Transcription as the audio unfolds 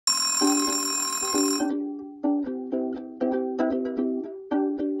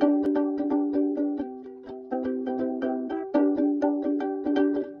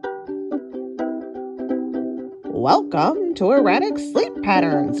Welcome to Erratic Sleep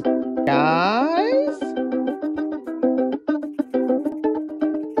Patterns, guys.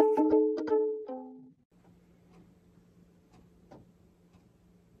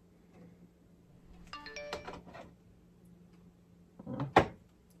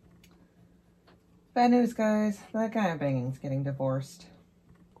 Bad news, guys. That guy I'm banging's getting divorced.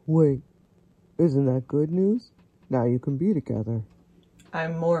 Wait, isn't that good news? Now you can be together.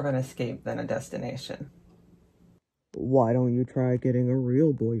 I'm more of an escape than a destination. Why don't you try getting a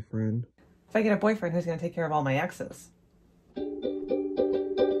real boyfriend? If I get a boyfriend, who's going to take care of all my exes?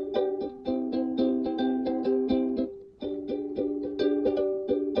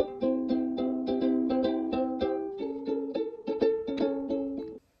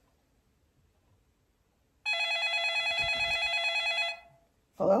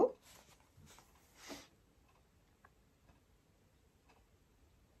 Hello?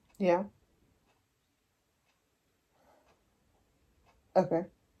 Yeah. Okay.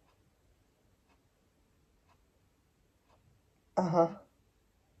 Uh-huh.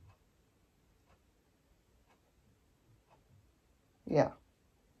 Yeah.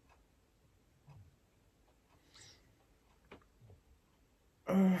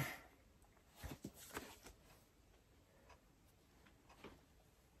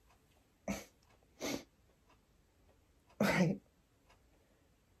 Right.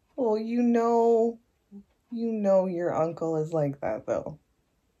 Well, you know your uncle is like that, though.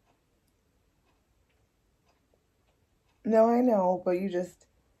 No, I know, but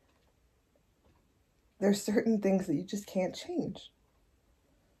there's certain things that you just can't change.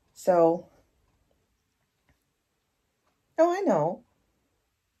 So, no, I know.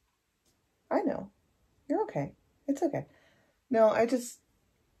 I know. You're okay. It's okay. No,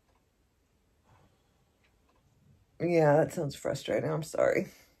 yeah, that sounds frustrating. I'm sorry.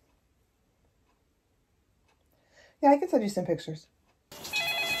 Yeah, I can send you some pictures.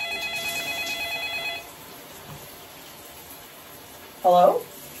 Hello?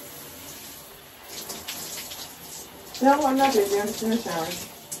 No, I'm not busy. I'm just in the shower.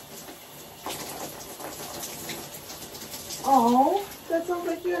 Oh, that sounds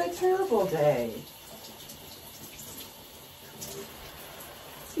like you had a terrible day.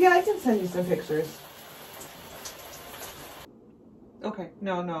 Yeah, I can send you some pictures. Okay,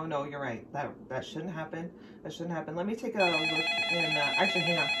 no, you're right. That shouldn't happen. That shouldn't happen. Let me take a look and actually,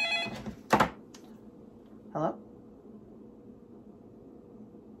 hang on. Hello?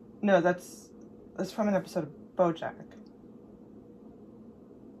 No, that's from an episode of BoJack.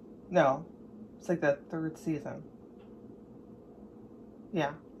 No, it's like the 3rd season.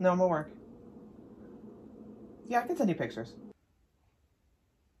 Yeah, no, I'm at work. Yeah, I can send you pictures.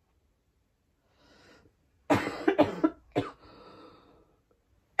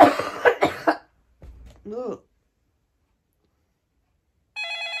 Ugh.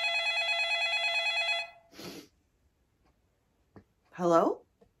 Hello?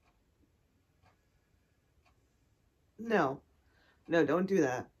 No, don't do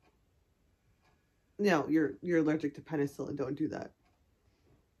that. No, you're allergic to penicillin. Don't do that.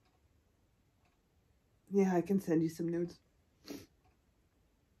 Yeah, I can send you some nudes.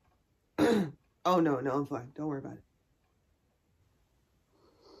 Oh, no, I'm fine. Don't worry about it.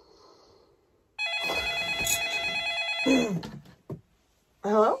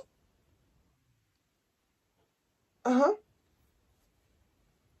 Hello? Uh-huh.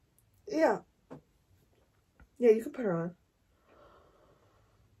 Yeah. Yeah, you can put her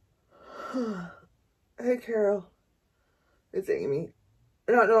on. Hey, Carol. It's Amy.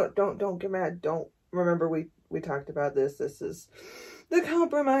 No, don't get mad. Don't. Remember, we talked about this. This is the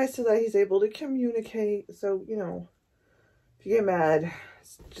compromise so that he's able to communicate. So, if you get mad,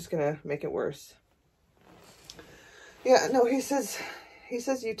 it's just gonna make it worse. Yeah, no, he says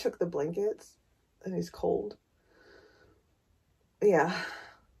you took the blankets and he's cold. Yeah.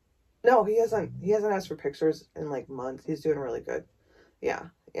 No, he hasn't asked for pictures in like months. He's doing really good. Yeah.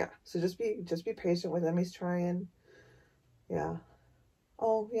 So just be patient with him. He's trying. Yeah.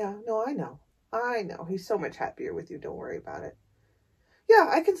 Oh, yeah. No, I know. He's so much happier with you. Don't worry about it. Yeah,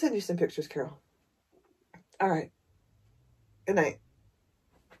 I can send you some pictures, Carol. All right. Good night.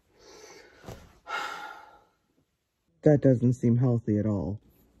 That doesn't seem healthy at all.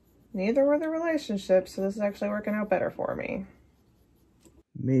 Neither were the relationships, so this is actually working out better for me.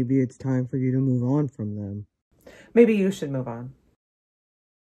 Maybe it's time for you to move on from them. Maybe you should move on.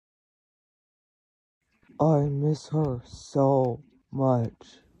 I miss her so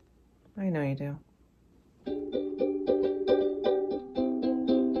much. I know you do.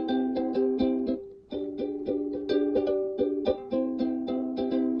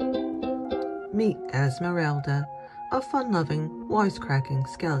 Meet Esmerelda, a fun-loving, wisecracking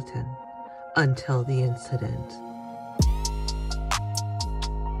skeleton. Until the incident.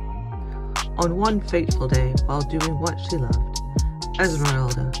 On one fateful day, while doing what she loved,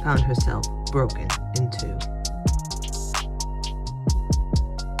 Esmeralda found herself broken in two.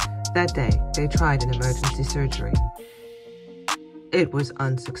 That day, they tried an emergency surgery. It was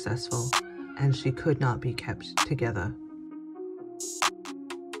unsuccessful, and she could not be kept together.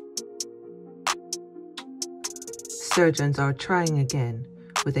 Surgeons are trying again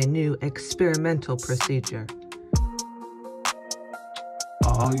with a new experimental procedure.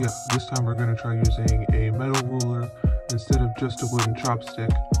 Yeah, this time we're going to try using a metal ruler instead of just a wooden chopstick.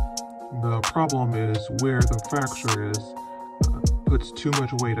 The problem is where the fracture is, puts too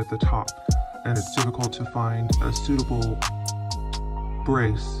much weight at the top, and it's difficult to find a suitable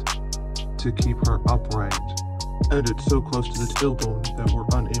brace to keep her upright. And it's so close to the tailbone that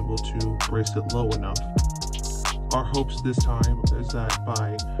we're unable to brace it low enough. Our hopes this time is that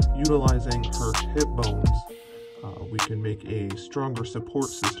by utilizing her hip bones, we can make a stronger support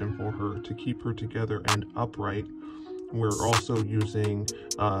system for her to keep her together and upright. We're also using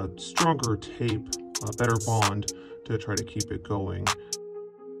stronger tape, a better bond to try to keep it going.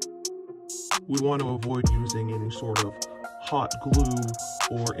 We want to avoid using any sort of hot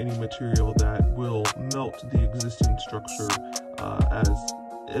glue or any material that will melt the existing structure, as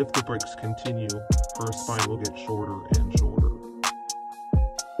if the breaks continue, her spine will get shorter and shorter.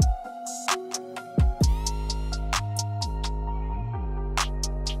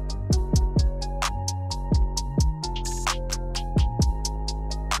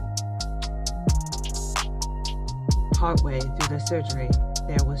 Partway through the surgery,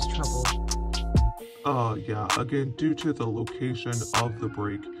 there was trouble. Yeah, again, due to the location of the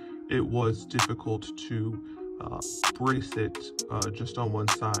break, it was difficult to brace it just on one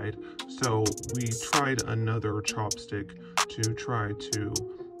side. So we tried another chopstick to try to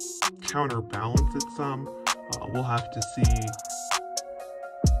counterbalance it some. We'll have to see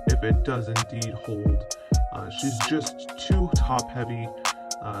if it does indeed hold. She's just too top heavy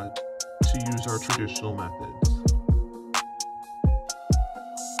to use our traditional methods.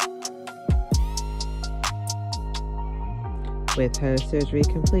 With her surgery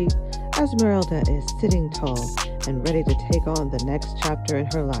complete, Esmeralda is sitting tall and ready to take on the next chapter in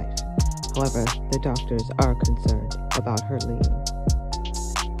her life. However, the doctors are concerned about her lean.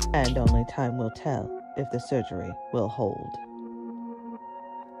 And only time will tell if the surgery will hold.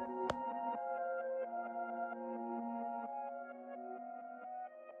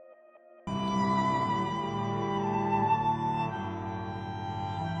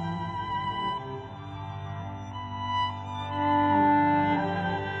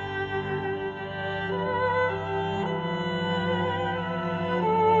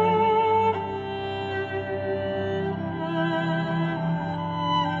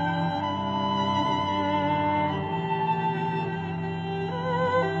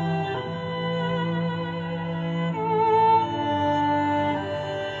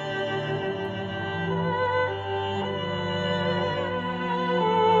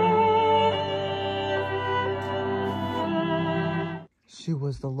 She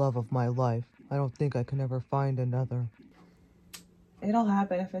was the love of my life. I don't think I can ever find another. It'll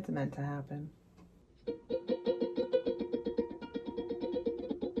happen if it's meant to happen.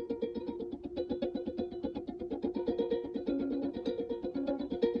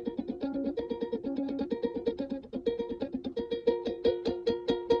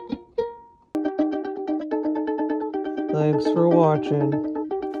 Thanks for watching.